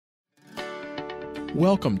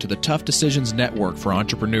Welcome to the Tough Decisions Network for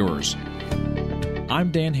Entrepreneurs. I'm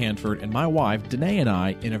Dan Handford, and my wife, Dennae, and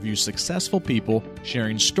I interview successful people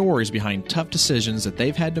sharing stories behind tough decisions that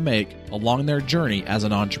they've had to make along their journey as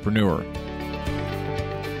an entrepreneur.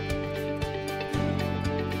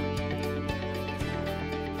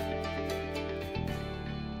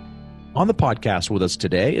 On the podcast with us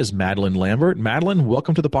today is Madeleine Lambert. Madeleine,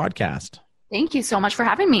 welcome to the podcast. Thank you so much for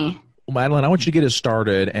having me. Well, Madeleine, I want you to get us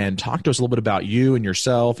started and talk to us a little bit about you and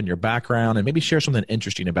yourself and your background, and maybe share something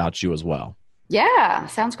interesting about you as well. Yeah,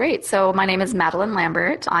 sounds great. So my name is Madeleine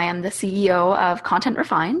Lambert. I am the CEO of Content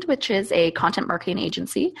Refined, which is a content marketing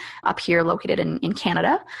agency up here located in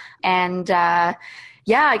Canada. And I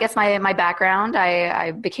guess my background,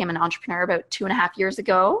 I became an entrepreneur about 2.5 years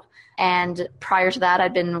ago. And prior to that,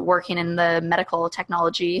 I'd been working in the medical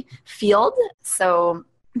technology field. So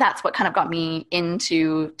that's what kind of got me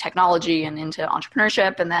into technology and into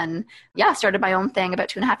entrepreneurship. And then, started my own thing about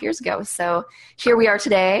 2.5 years ago. So here we are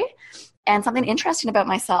today. And something interesting about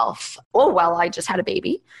myself. I just had a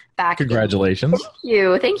baby back. Congratulations.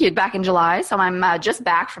 Thank you. Back in July. So I'm just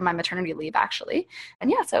back from my maternity leave, actually.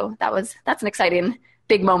 And so that's an exciting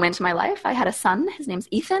big moment in my life. I had a son. His name's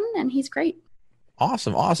Ethan, and he's great.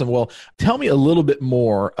 Awesome. Well, tell me a little bit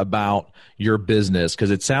more about your business,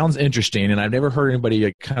 because it sounds interesting, and I've never heard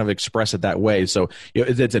anybody kind of express it that way. So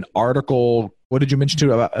it's an article. What did you mention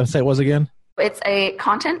to about, say it was again? It's a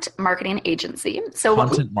content marketing agency.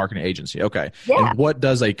 Marketing agency. Okay. Yeah. And what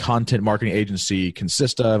does a content marketing agency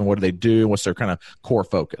consist of, and what do they do? What's their kind of core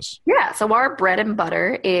focus? Yeah. So our bread and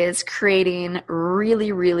butter is creating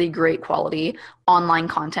really, really great quality online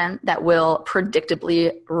content that will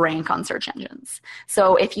predictably rank on search engines.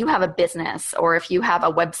 So if you have a business or if you have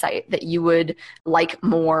a website that you would like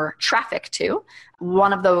more traffic to,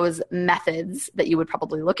 one of those methods that you would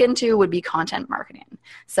probably look into would be content marketing.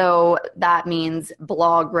 So that means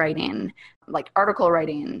blog writing, like article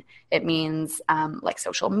writing. It means like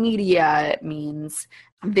social media. It means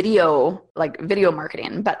video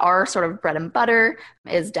marketing. But our sort of bread and butter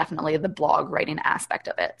is definitely the blog writing aspect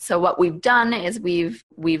of it. So what we've done is we've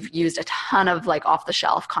used a ton of like off the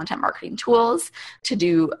shelf content marketing tools to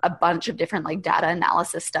do a bunch of different like data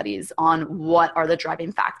analysis studies on what are the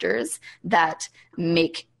driving factors that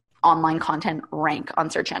make online content rank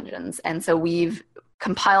on search engines. And so we've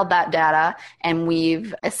compiled that data, and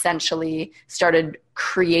we've essentially started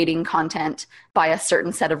creating content by a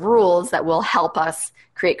certain set of rules that will help us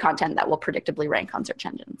create content that will predictably rank on search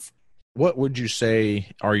engines. What would you say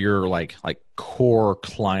are your like core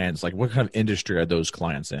clients? Like what kind of industry are those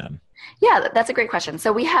clients in? Yeah, that's a great question.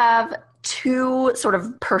 So we have two sort of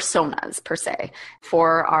personas per se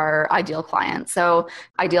for our ideal client. So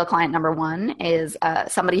ideal client number one is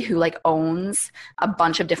somebody who like owns a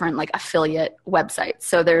bunch of different like affiliate websites.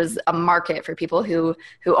 So there's a market for people who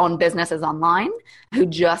own businesses online, who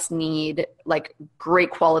just need like great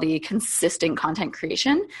quality, consistent content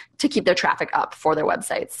creation to keep their traffic up for their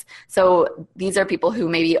websites. So these are people who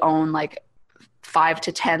maybe own like 5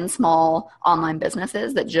 to 10 small online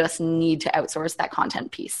businesses that just need to outsource that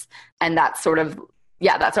content piece. And that's sort of,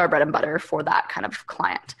 that's our bread and butter for that kind of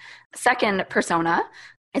client. Second persona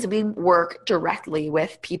is we work directly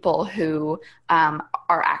with people who are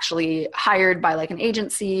actually hired by like an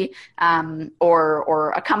agency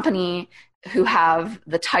or a company who have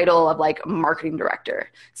the title of like marketing director.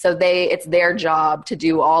 So it's their job to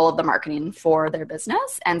do all of the marketing for their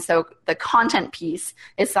business. And so the content piece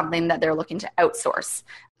is something that they're looking to outsource.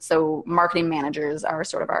 So marketing managers are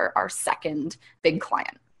sort of our second big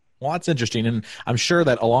client. Well, that's interesting. And I'm sure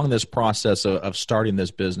that along this process of starting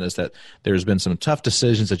this business that there's been some tough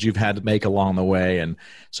decisions that you've had to make along the way. And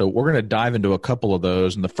so we're going to dive into a couple of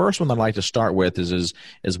those. And the first one I'd like to start with is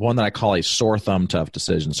one that I call a sore thumb tough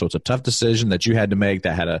decision. So it's a tough decision that you had to make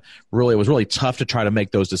that it was really tough to try to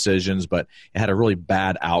make those decisions, but it had a really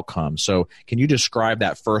bad outcome. So can you describe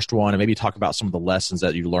that first one and maybe talk about some of the lessons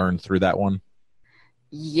that you learned through that one?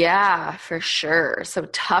 Yeah, for sure. So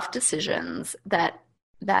tough decisions that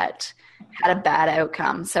had a bad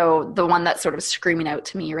outcome. So the one that's sort of screaming out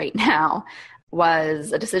to me right now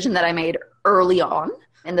was a decision that I made early on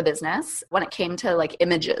in the business when it came to like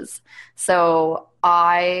images. So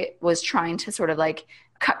I was trying to sort of like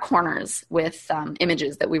cut corners with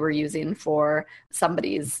images that we were using for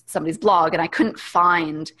somebody's blog. And I couldn't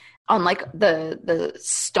find, on like the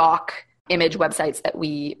stock image websites that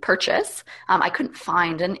we purchase, I couldn't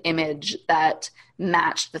find an image that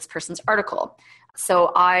matched this person's article. So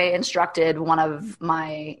I instructed one of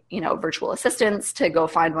my, virtual assistants to go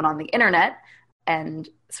find one on the internet and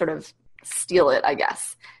sort of steal it, I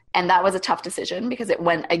guess. And that was a tough decision because it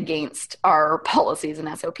went against our policies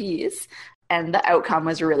and SOPs. and the outcome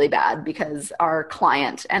was really bad because our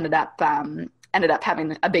client ended up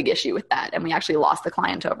having a big issue with that, and we actually lost the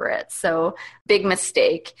client over it. So big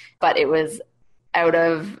mistake, but it was out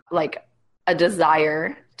of like a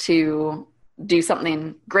desire to do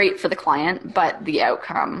something great for the client, but the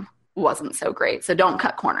outcome wasn't so great. So don't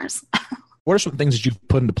cut corners. What are some things that you've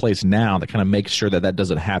put into place now that kind of make sure that that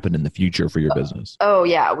doesn't happen in the future for your business? Oh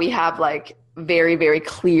yeah. We have like very, very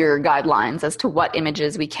clear guidelines as to what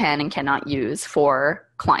images we can and cannot use for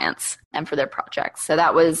clients and for their projects. So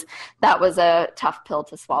that was a tough pill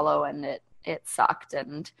to swallow, and it sucked,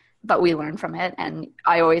 but we learned from it. And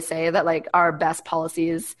I always say that like our best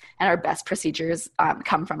policies and our best procedures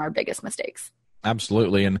come from our biggest mistakes.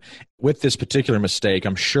 Absolutely. And with this particular mistake,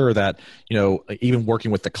 I'm sure that, even working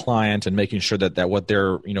with the client and making sure that what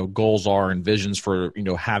their, goals are and visions for,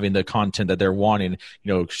 having the content that they're wanting,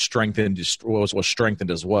 was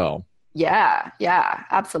strengthened as well. Yeah,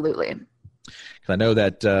 absolutely. I know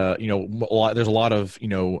that, there's a lot of,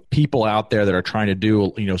 people out there that are trying to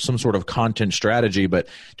do, some sort of content strategy, but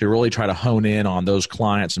to really try to hone in on those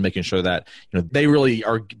clients and making sure that, they really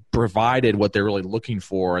are provided what they're really looking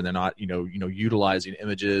for, and they're not, utilizing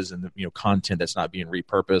images and, content that's not being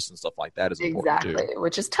repurposed and stuff like that is important too. Exactly,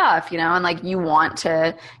 which is tough, and like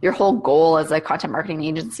your whole goal as a content marketing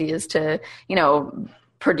agency is to,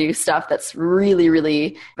 produce stuff that's really,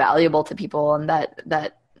 really valuable to people and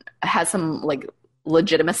that has some like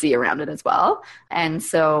legitimacy around it as well. And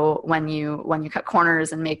so when you cut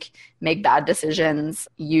corners and make bad decisions,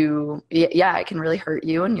 it can really hurt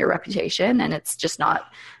you and your reputation, and it's just not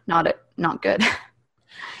good.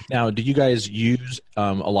 Now, do you guys use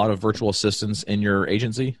a lot of virtual assistants in your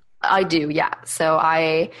agency? I do, yeah. So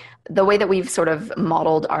the way that we've sort of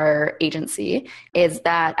modeled our agency is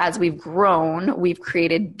that as we've grown, we've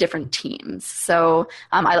created different teams. So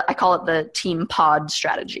I call it the team pod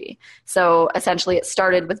strategy. So essentially it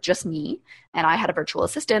started with just me, and I had a virtual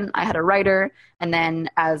assistant, I had a writer, and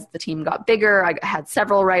then as the team got bigger, I had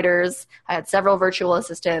several writers, I had several virtual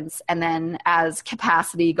assistants, and then as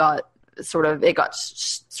capacity got sort of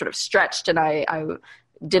stretched and I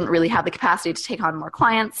didn't really have the capacity to take on more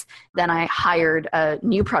clients, then I hired a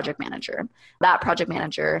new project manager. That project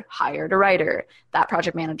manager hired a writer. That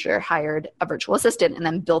project manager hired a virtual assistant, and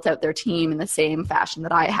then built out their team in the same fashion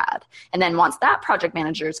that I had. And then once that project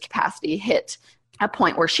manager's capacity hit a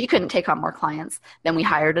point where she couldn't take on more clients, then we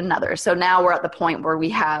hired another. So now we're at the point where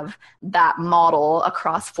we have that model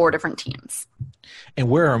across 4 different teams. And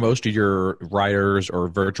where are most of your writers or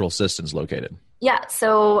virtual assistants located? Yeah,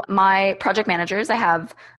 so my project managers, I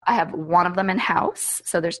have one of them in-house.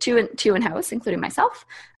 So there's two in-house, including myself.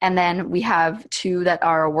 And then we have 2 that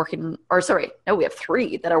are working, we have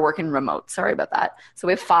 3 that are working remote. Sorry about that. So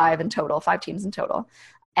we have 5 teams in total.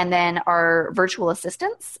 And then our virtual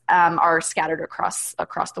assistants are scattered across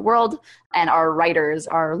the world, and our writers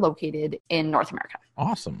are located in North America.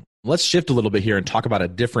 Awesome. Let's shift a little bit here and talk about a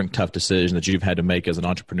different tough decision that you've had to make as an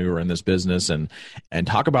entrepreneur in this business, and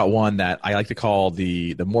talk about one that I like to call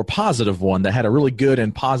the more positive one that had a really good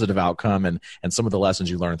and positive outcome, and some of the lessons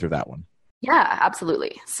you learned through that one. Yeah,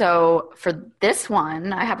 absolutely. So for this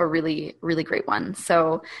one, I have a really, really great one.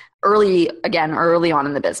 So early on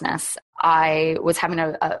in the business, I was having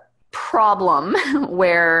a problem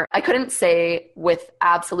where I couldn't say with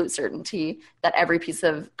absolute certainty that every piece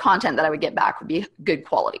of content that I would get back would be good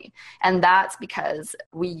quality. And that's because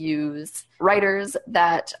we use writers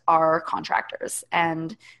that are contractors.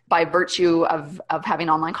 And by virtue of having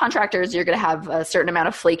online contractors, you're going to have a certain amount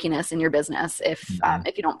of flakiness in your business if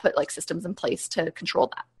you don't put like systems in place to control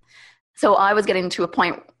that. So I was getting to a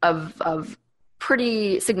point of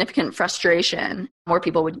pretty significant frustration where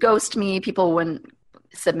people would ghost me, people wouldn't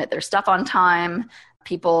submit their stuff on time,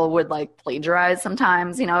 people would like plagiarize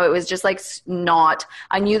sometimes. It was just like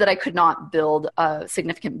I knew that I could not build a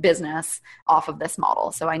significant business off of this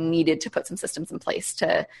model. So I needed to put some systems in place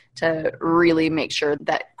to really make sure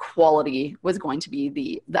that quality was going to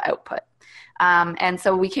be the output. And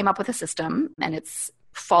so we came up with a system, and it's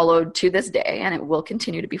followed to this day, and it will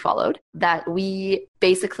continue to be followed, that we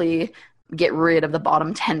basically get rid of the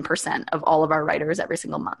bottom 10% of all of our writers every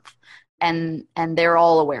single month. And they're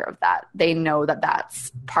all aware of that. They know that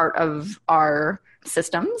that's part of our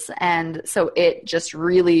systems. And so it just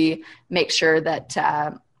really makes sure that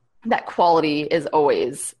that quality is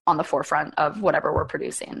always on the forefront of whatever we're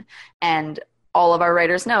producing. And all of our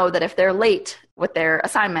writers know that if they're late with their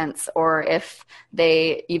assignments, or if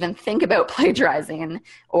they even think about plagiarizing,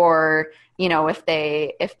 or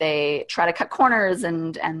if they try to cut corners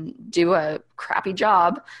and do a crappy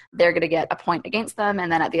job, they're going to get a point against them.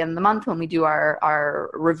 And then at the end of the month, when we do our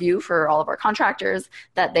review for all of our contractors,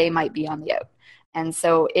 that they might be on the out. And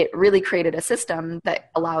so it really created a system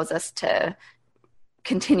that allows us to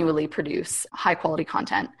continually produce high quality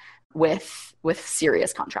content with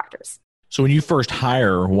serious contractors. So when you first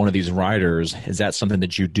hire one of these writers, is that something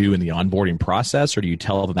that you do in the onboarding process, or do you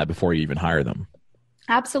tell them that before you even hire them?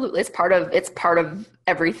 Absolutely. It's part of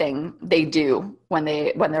everything they do when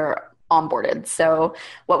they're onboarded. So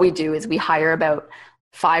what we do is we hire about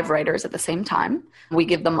 5 writers at the same time. We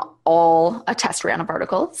give them all a test round of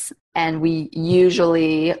articles, and we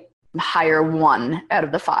usually hire 1 out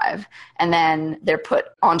of the 5, and then they're put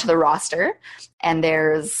onto the roster, and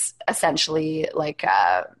there's essentially like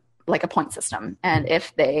a point system. And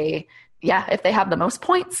if they have the most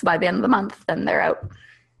points by the end of the month, then they're out.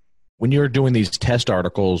 When you're doing these test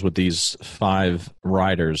articles with these 5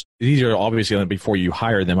 writers, these are obviously before you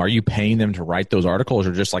hire them. Are you paying them to write those articles,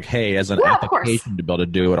 or just like, hey, as an application to be able to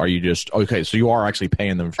do it? Are you just, okay, so you are actually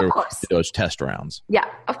paying them for those test rounds? Yeah,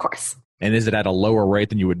 of course. And is it at a lower rate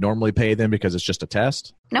than you would normally pay them because it's just a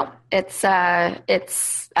test? No, it's at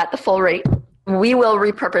the full rate. We will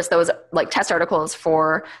repurpose those like test articles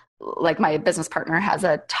for, like, my business partner has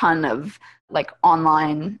a ton of like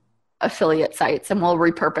online affiliate sites, and we'll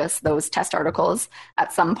repurpose those test articles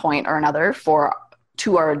at some point or another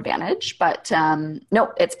to our advantage. But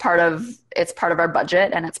no, it's part of our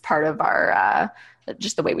budget, and it's part of our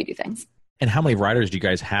just the way we do things. And how many writers do you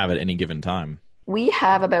guys have at any given time? We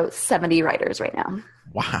have about 70 writers right now.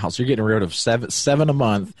 Wow. So you're getting rid of seven a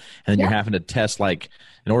month, and then you're having to test, like,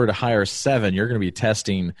 in order to hire 7, you're going to be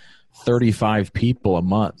testing 35 people a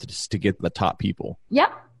month just to get the top people.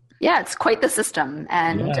 Yep. Yeah, it's quite the system.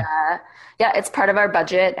 And it's part of our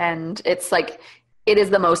budget, and it's like, it is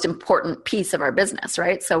the most important piece of our business,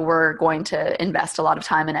 right? So we're going to invest a lot of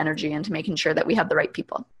time and energy into making sure that we have the right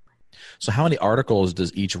people. So how many articles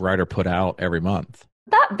does each writer put out every month?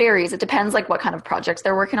 That varies. It depends like what kind of projects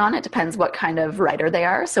they're working on. It depends what kind of writer they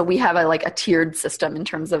are. So we have a tiered system in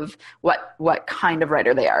terms of what kind of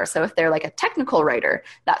writer they are. So if they're like a technical writer,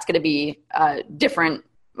 that's going to be a different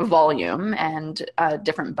volume and a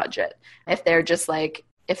different budget. If they're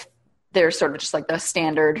sort of just like the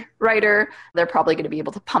standard writer, they're probably going to be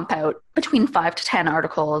able to pump out between 5 to 10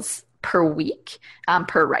 articles per week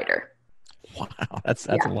per writer. Wow, that's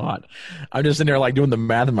a lot. I'm just in there like doing the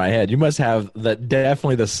math in my head. You must have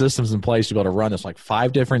definitely the systems in place to be able to run this, like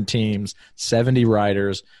 5 different teams, 70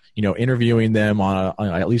 writers, interviewing them on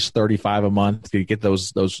at least 35 a month to get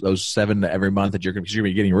those 7 every month that you're going to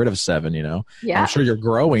be getting rid of 7, Yeah. I'm sure you're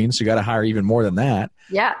growing, so you got to hire even more than that.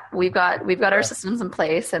 Yeah, we've got our systems in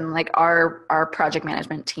place, and like our project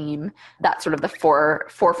management team, that's sort of the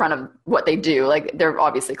forefront of what they do. Like, they're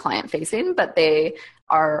obviously client facing, but they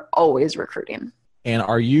are always recruiting. And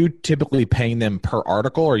are you typically paying them per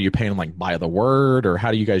article, or are you paying them like by the word, or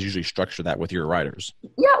how do you guys usually structure that with your writers?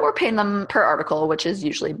 Yeah, we're paying them per article, which is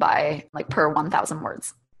usually by like per 1,000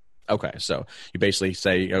 words. Okay, so you basically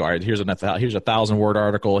say, all right, here's a 1,000-word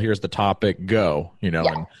article, here's the topic, go,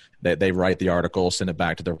 and they write the article, send it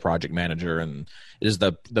back to their project manager, and is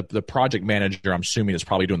the project manager, I'm assuming, is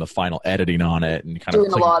probably doing the final editing on it and kind of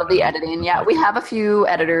doing a lot of the editing. Yeah, we have a few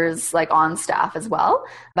editors like on staff as well,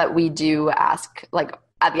 but we do ask, like,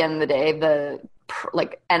 at the end of the day, the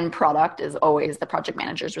end product is always the project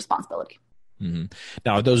manager's responsibility. Mm-hmm.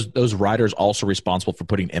 Now, are those writers also responsible for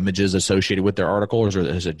putting images associated with their articles, or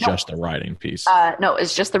is it just the writing piece? No,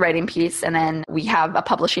 it's just the writing piece. And then we have a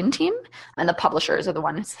publishing team, and the publishers are the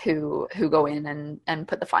ones who go in and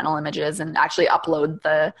put the final images and actually upload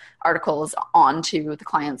the articles onto the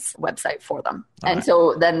client's website for them. All right.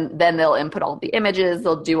 So then they'll input all of the images,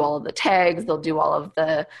 they'll do all of the tags, they'll do all of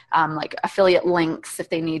the like affiliate links if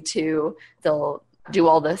they need to, they'll do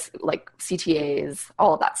all this like CTAs,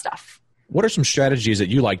 all of that stuff. What are some strategies that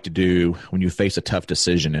you like to do when you face a tough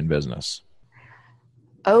decision in business?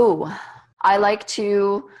 Oh, I like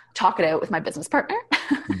to talk it out with my business partner.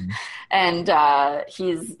 Mm-hmm. And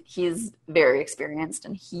he's very experienced,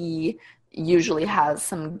 and he usually has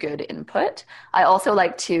some good input. I also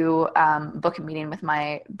like to book a meeting with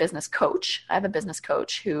my business coach. I have a business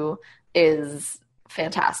coach who is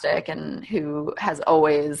fantastic and who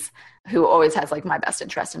always has like my best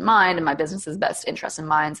interest in mind and my business's best interest in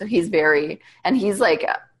mind. So he's like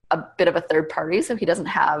a bit of a third party. So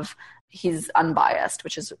he's unbiased,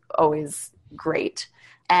 which is always great.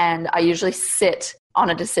 And I usually sit on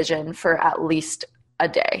a decision for at least a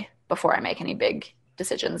day before I make any big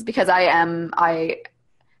decisions, because I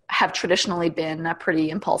have traditionally been a pretty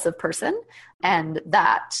impulsive person, and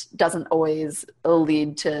that doesn't always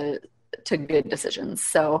lead to good decisions.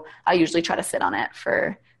 So I usually try to sit on it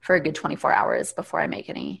for a good 24 hours before I make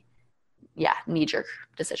any knee-jerk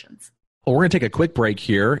decisions. Well, we're going to take a quick break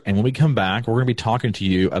here, and when we come back, we're going to be talking to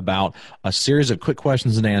you about a series of quick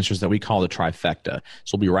questions and answers that we call the trifecta.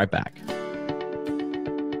 So we'll be right back.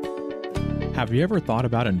 Have you ever thought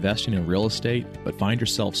about investing in real estate, but find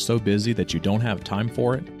yourself so busy that you don't have time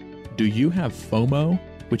for it? Do you have FOMO,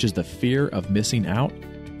 which is the fear of missing out?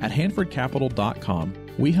 At HandfordCapital.com,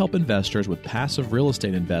 we help investors with passive real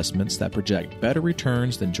estate investments that project better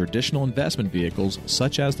returns than traditional investment vehicles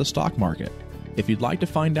such as the stock market. If you'd like to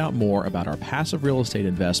find out more about our passive real estate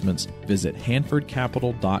investments, visit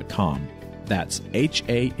HandfordCapital.com. That's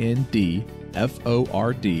HANDFORD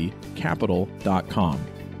Capital.com.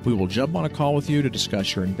 We will jump on a call with you to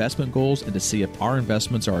discuss your investment goals and to see if our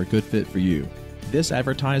investments are a good fit for you. This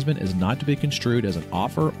advertisement is not to be construed as an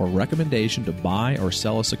offer or recommendation to buy or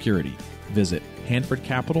sell a security. Visit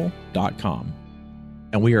HandfordCapital.com.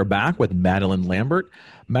 And we are back with Madeleine Lambert.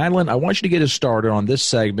 Madeleine, I want you to get us started on this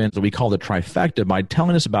segment that we call the trifecta by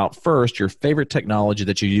telling us about, first, your favorite technology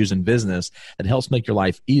that you use in business that helps make your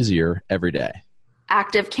life easier every day.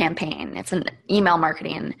 ActiveCampaign. It's an email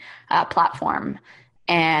marketing platform.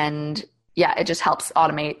 And it just helps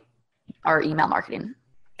automate our email marketing.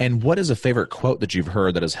 And what is a favorite quote that you've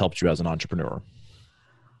heard that has helped you as an entrepreneur?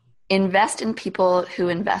 Invest in people who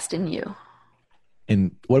invest in you.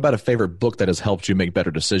 And what about a favorite book that has helped you make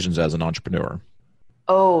better decisions as an entrepreneur?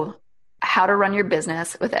 Oh, How to Run Your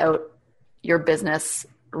Business Without Your Business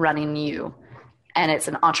Running You. And it's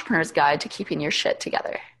an entrepreneur's guide to keeping your shit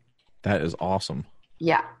together. That is awesome.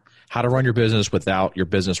 Yeah. How to run your business without your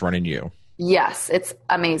business running you. Yes, it's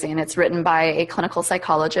amazing. It's written by a clinical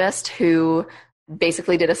psychologist who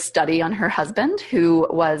basically did a study on her husband, who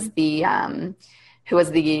was the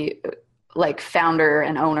founder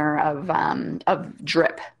and owner of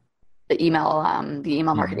Drip, the email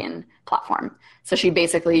marketing platform. So she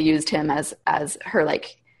basically used him as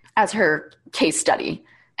her case study.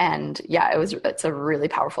 And it's a really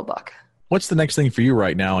powerful book. What's the next thing for you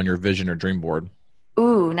right now on your vision or dream board?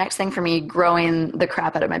 Ooh, next thing for me, growing the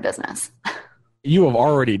crap out of my business. You have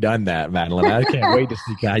already done that, Madeleine. I can't wait to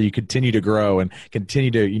see how you continue to grow and continue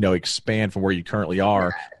to, expand from where you currently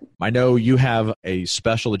are. I know you have a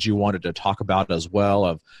special that you wanted to talk about as well,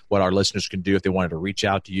 of what our listeners can do if they wanted to reach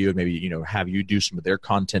out to you and maybe, have you do some of their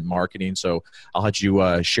content marketing. So I'll let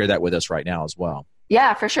you share that with us right now as well.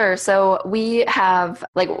 Yeah, for sure. So we have,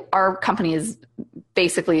 our company is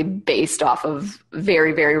basically based off of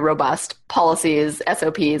very, very robust policies,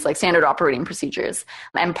 SOPs, standard operating procedures.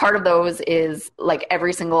 And part of those is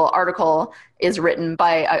every single article is written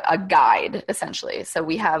by a guide, essentially. So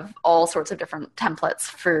we have all sorts of different templates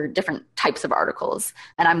for different types of articles.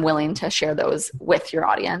 And I'm willing to share those with your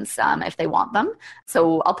audience if they want them.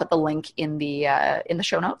 So I'll put the link in the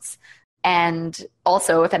show notes. And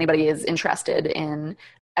also, if anybody is interested in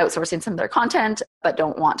outsourcing some of their content, but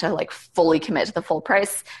don't want to fully commit to the full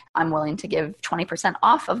price, I'm willing to give 20%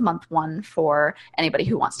 off of month one for anybody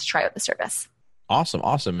who wants to try out the service.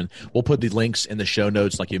 Awesome. And we'll put the links in the show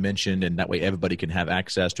notes, like you mentioned, and that way everybody can have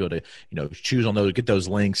access to it to, choose on those, get those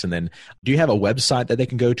links. And then do you have a website that they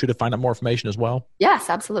can go to find out more information as well? Yes,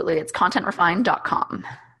 absolutely. It's contentrefine.com.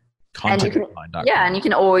 And you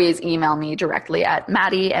can always email me directly at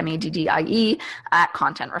Maddie, MADDIE, at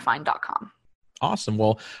contentrefine.com. Awesome.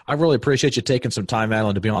 Well, I really appreciate you taking some time,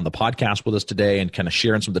 Madeleine, to be on the podcast with us today and kind of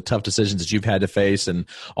sharing some of the tough decisions that you've had to face, and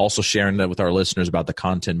also sharing that with our listeners about the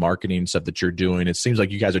content marketing stuff that you're doing. It seems like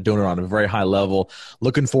you guys are doing it on a very high level.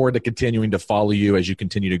 Looking forward to continuing to follow you as you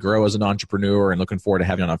continue to grow as an entrepreneur, and looking forward to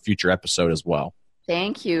having you on a future episode as well.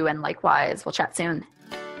 Thank you. And likewise, we'll chat soon.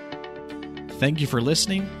 Thank you for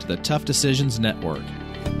listening to the Tough Decisions Network.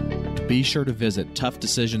 Be sure to visit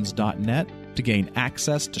toughdecisions.net to gain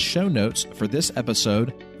access to show notes for this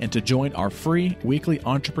episode and to join our free weekly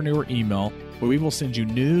entrepreneur email, where we will send you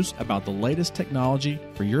news about the latest technology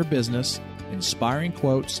for your business, inspiring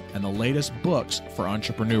quotes, and the latest books for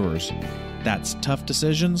entrepreneurs. That's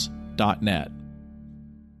toughdecisions.net.